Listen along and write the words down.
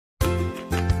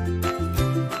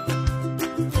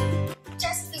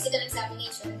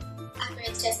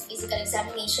physical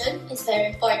examination is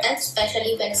very important,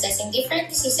 especially when assessing different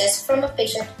diseases from a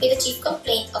patient with a chief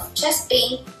complaint of chest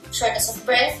pain, shortness of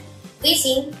breath,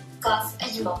 wheezing, cough,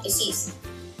 and hemoptysis.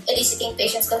 Eliciting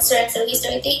patients' concerns through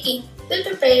history taking will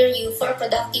prepare you for a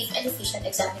productive and efficient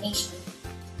examination.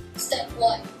 Step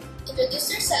 1.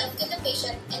 Introduce yourself to the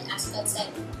patient and ask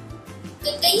consent.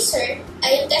 Good day, sir. I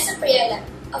am Priela,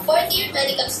 a fourth-year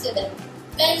medical student.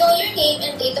 May I know your name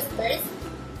and date of birth?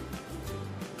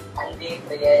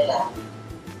 Priela,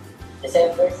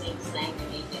 December 6,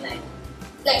 1989.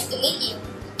 Nice to meet you.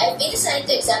 I've been assigned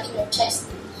to examine your chest.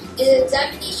 This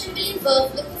examination will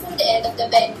involve looking from the end of the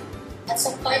bed. At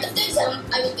some part of the exam,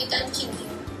 I will be touching you.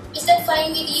 Is that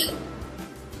fine with you?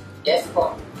 Yes,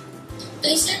 po.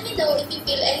 Please let me know if you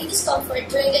feel any discomfort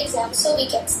during the exam so we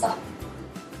can stop.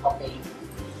 Okay.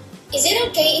 Is it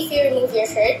okay if you remove your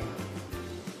shirt?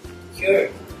 Sure.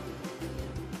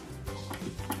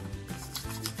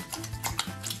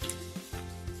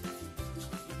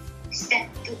 Step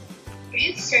 2.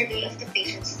 Brief survey of the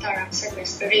patient's thorax and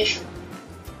respiration.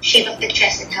 Shape of the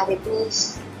chest and how it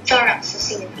moves. Thorax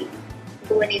asymmetry.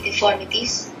 Bony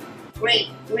deformities. Rate,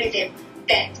 rhythm,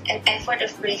 depth, and effort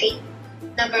of breathing.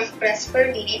 Number of breaths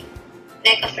per minute.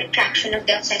 Lack of retraction of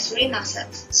the accessory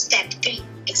muscles. Step 3.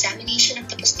 Examination of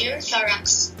the posterior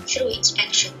thorax through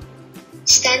inspection.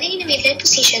 Standing in a midline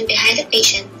position behind the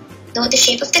patient, note the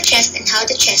shape of the chest and how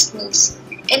the chest moves,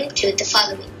 and include the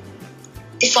following: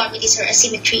 deformities or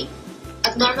asymmetry,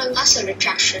 abnormal muscle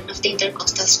retraction of the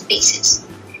intercostal spaces,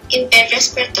 impaired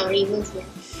respiratory movement.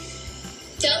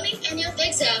 Tell me if any of the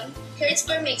exam hurts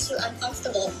or makes you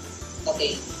uncomfortable.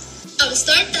 Okay. I will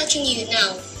start touching you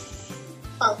now.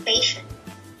 Palpation.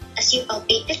 As you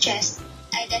palpate the chest,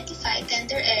 identify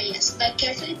tender areas by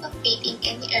carefully palpating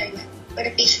any area where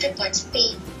the patient reports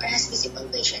pain or has visible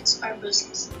lesions or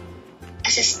bruises.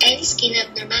 Assess any skin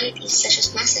abnormalities such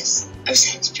as masses or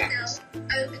sand straps. Now,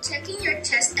 I will be checking your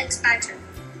chest expansion.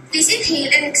 Please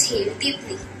inhale and exhale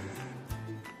deeply.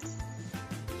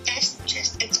 Test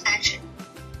chest expansion.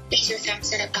 Place your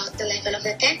thumbs at about the level of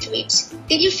the 10th ribs,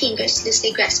 with your fingers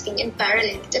loosely grasping and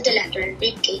parallel to the lateral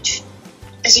rib cage.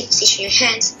 As you position your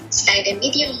hands, slide them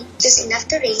medially, just enough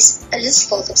to raise a loose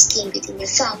fold of skin between your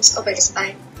thumbs over the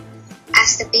spine.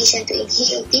 Ask the patient to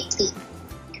inhale deeply.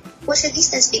 Watch the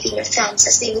distance between your thumbs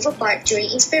as they move apart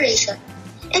during inspiration,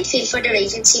 and feel for the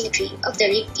range and symmetry of the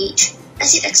rib cage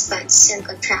as it expands and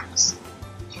contracts.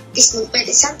 This movement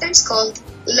is sometimes called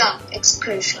lung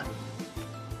excursion.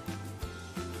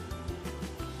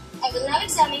 I will now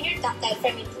examine your tactile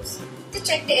framings to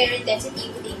check the air density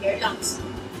within your lungs.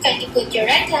 Kindly put your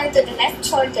right hand to the left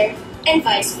shoulder and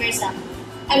vice versa.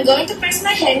 I'm going to press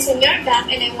my hands on your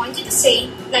back and I want you to say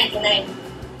 99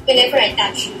 whenever I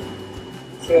touch you.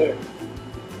 Sure.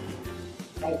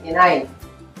 99.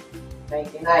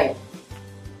 99.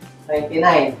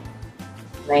 99.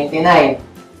 99.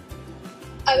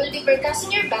 I will be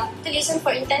percussing your back to listen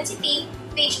for intensity,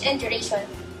 pitch, and duration.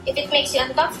 If it makes you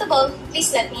uncomfortable,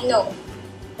 please let me know.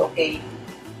 Okay.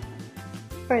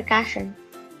 Percussion.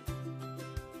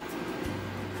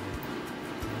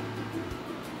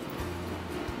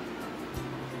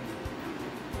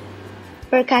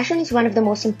 Percussion is one of the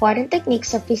most important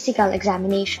techniques of physical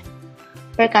examination.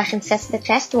 Percussion sets the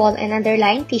chest wall and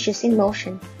underlying tissues in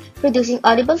motion, producing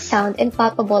audible sound and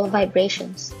palpable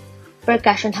vibrations.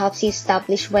 Percussion helps you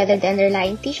establish whether the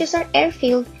underlying tissues are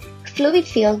air-filled,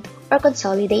 fluid-filled, or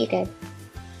consolidated.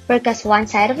 Percuss one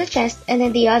side of the chest and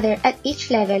then the other at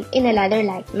each level in a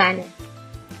ladder-like manner.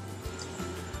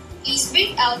 Please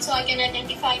breathe out so I can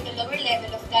identify the lower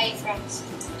level of diaphragms.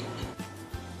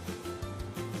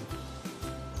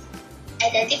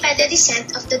 Identify the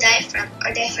descent of the diaphragm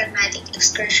or diaphragmatic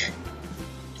excursion.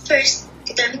 First,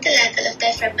 determine the level of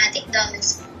diaphragmatic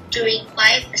dullness during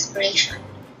quiet respiration.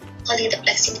 Holding the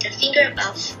pleximeter finger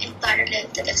above and parallel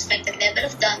to the expected level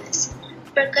of dullness,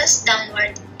 percuss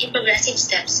downward in progressive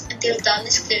steps until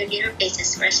dullness clearly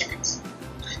replaces resonance.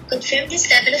 Confirm this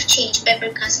level of change by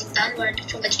percussing downward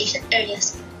from adjacent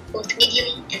areas, both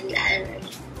medially and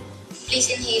laterally. Please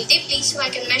inhale deeply so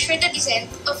I can measure the descent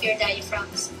of your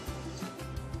diaphragms.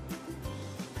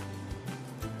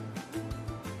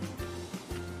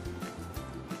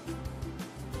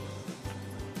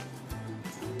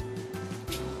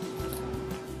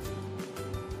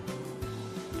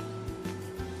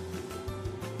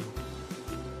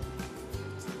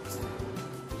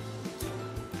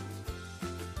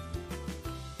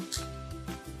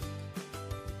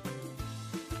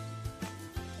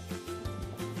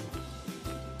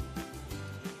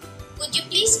 Would you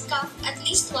please cough at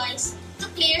least twice to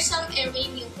clear some airway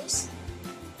mucus?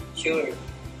 Sure.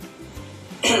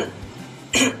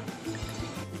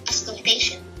 As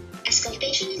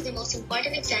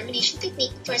examination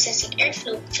technique for assessing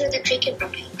airflow through the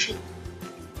tracheobronchial tree.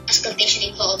 Auscultation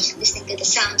involves listening to the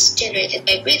sounds generated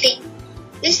by breathing,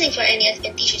 listening for any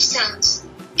adventitious sounds,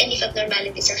 and if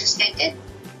abnormalities are suspected,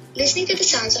 listening to the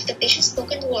sounds of the patient's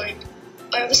spoken word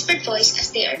or whispered voice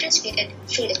as they are transmitted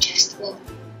through the chest wall.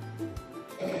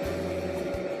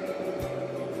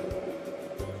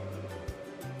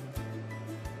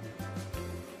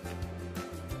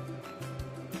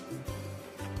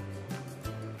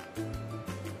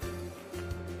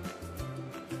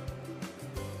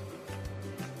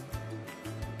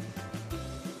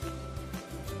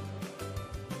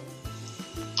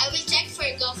 I will check for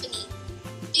egophony.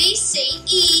 Please say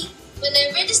E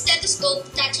whenever the stethoscope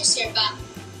touches your back.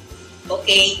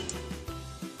 Okay.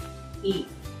 E.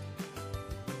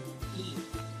 E.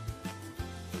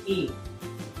 E.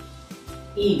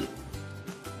 E.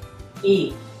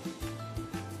 E.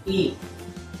 E.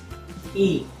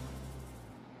 E.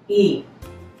 E.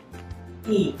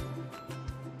 E.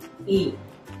 E.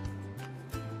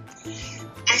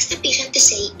 Ask the patient to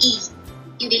say E.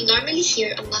 You will normally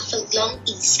hear a muffled long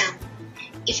E sound.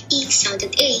 If E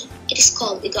sounded A, it is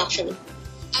called egophony.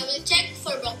 I will check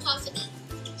for bronchophony.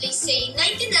 Please say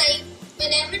 99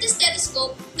 whenever the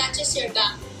stethoscope touches your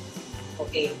back.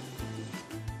 Okay.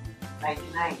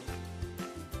 99.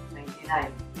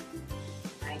 99.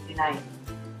 99.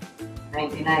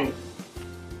 99.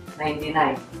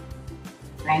 99.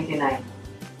 99.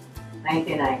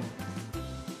 99.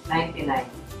 99.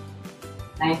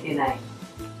 99.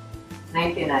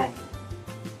 99.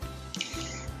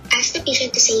 Ask the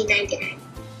patient to say 99.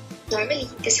 Normally,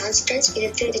 the sounds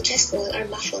transmitted through the chest wall are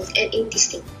muffled and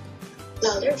indistinct.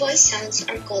 Louder voice sounds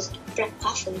are called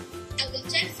bronchophony. I will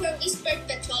check for whispered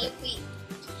petroloquy.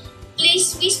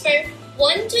 Please whisper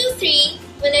 1, 2, 3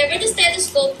 whenever the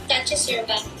stethoscope touches your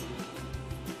back.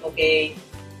 Okay.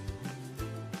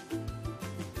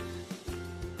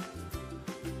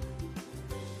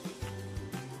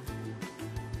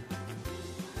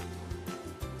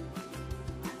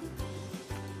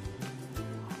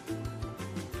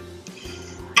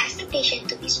 Ask the patient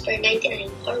to whisper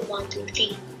 99 or 1, 2,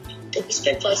 3. The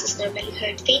whispered voice is normally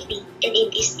heard faintly and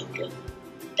indistinctly.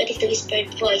 But if the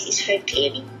whispered voice is heard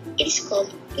clearly, it is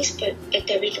called whispered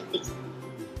petroloquy.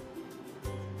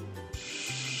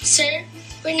 Sir,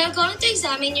 we're now going to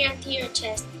examine your anterior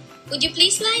chest. Would you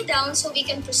please lie down so we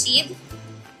can proceed?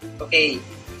 Okay.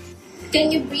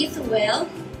 Can you breathe well?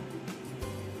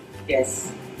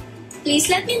 Yes. Please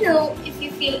let me know if you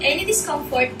feel any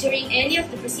discomfort during any of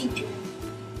the procedure.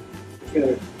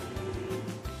 Sure.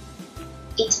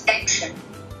 Inspection.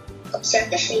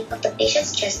 Observe the shape of the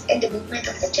patient's chest and the movement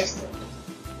of the chest wall.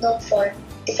 Note for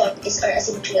deformities or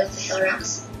asymmetry of the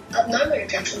thorax, abnormal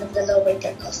retraction of the lower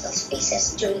intercostal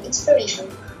spaces during inspiration,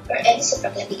 or any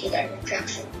supraclavicular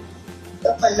retraction.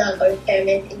 Local lung or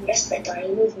impairment in respiratory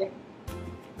movement.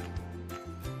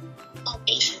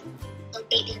 Palpation.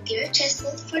 Palpate the anterior chest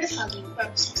wall for the following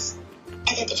purposes: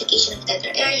 identification of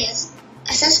tender areas,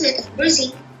 assessment of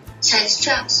bruising, sinus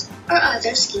tracts, or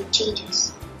other skin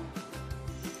changes.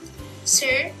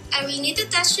 Sir, I will need to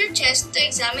touch your chest to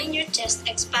examine your chest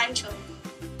expansion.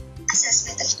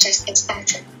 Assessment of chest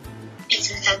expansion. Place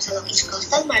your thumbs along each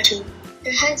costal margin,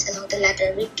 your hands along the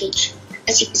lateral rib cage.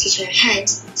 As you position your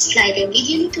hands, slide them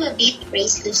medially to a deep,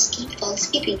 raised, loose skin falls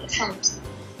between your thumbs.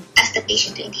 Ask the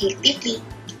patient to inhale deeply.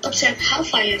 Observe how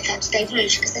far your thumbs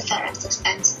diverge as the thorax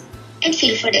expands, and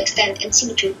feel for the extent and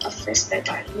symmetry of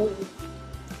respiratory movement.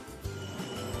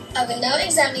 I will now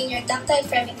examine your tactile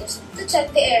framings to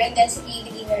check the air intensity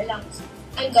within your lungs.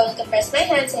 I'm going to press my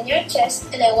hands on your chest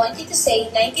and I want you to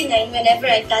say 99 whenever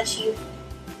I touch you.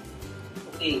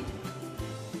 Okay.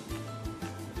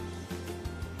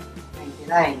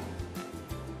 99.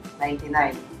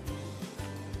 99.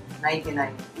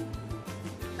 99.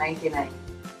 99.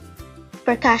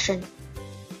 Percussion.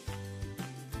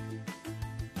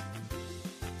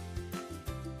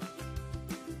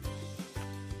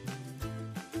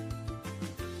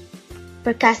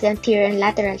 Percuss the anterior and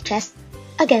lateral chest,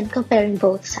 again comparing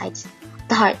both sides.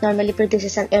 The heart normally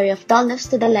produces an area of dullness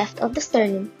to the left of the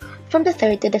sternum from the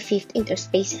third to the fifth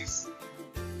interspaces.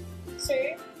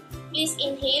 Sir, please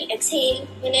inhale, exhale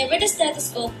whenever the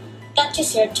stethoscope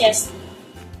touches your chest.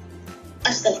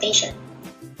 Auscultation.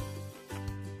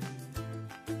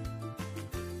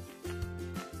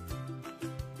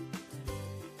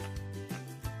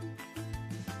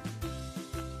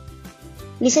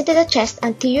 Listen to the chest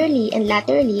anteriorly and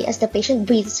laterally as the patient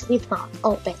breathes with mouth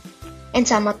open, and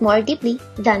somewhat more deeply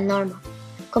than normal.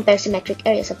 Compare symmetric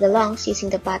areas of the lungs using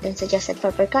the pattern suggested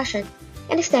for percussion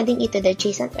and extending it to the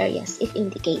adjacent areas if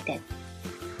indicated.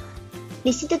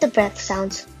 Listen to the breath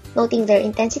sounds noting their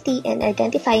intensity and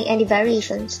identifying any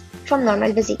variations from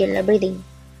normal vesicular breathing.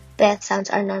 Breath sounds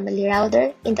are normally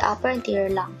louder in the upper anterior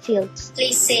lung fields.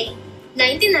 Please say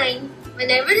 99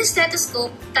 whenever the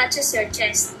stethoscope touches your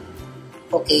chest.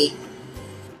 Okay.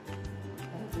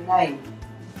 99.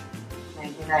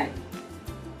 99.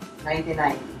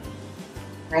 99.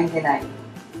 99.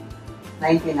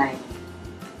 99.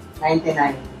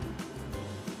 99.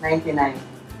 99.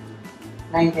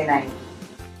 99.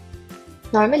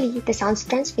 Normally, the sounds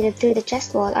transmitted through the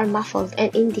chest wall are muffled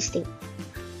and indistinct.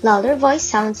 Louder voice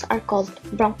sounds are called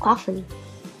bronchophony.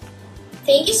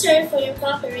 Thank you, sir, for your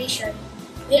cooperation.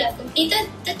 We have completed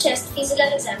the chest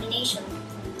physical examination.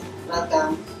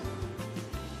 Welcome.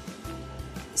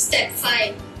 Step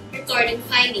 5. Recording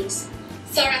findings.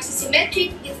 Thorax is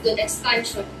symmetric with good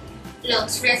expansion.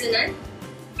 Lungs resonant.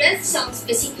 Breath sounds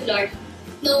vesicular.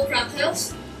 No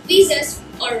bronchioles, wheezes,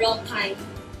 or rhonchi.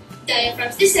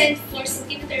 Diaphragms descend 4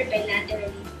 cm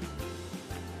bilaterally.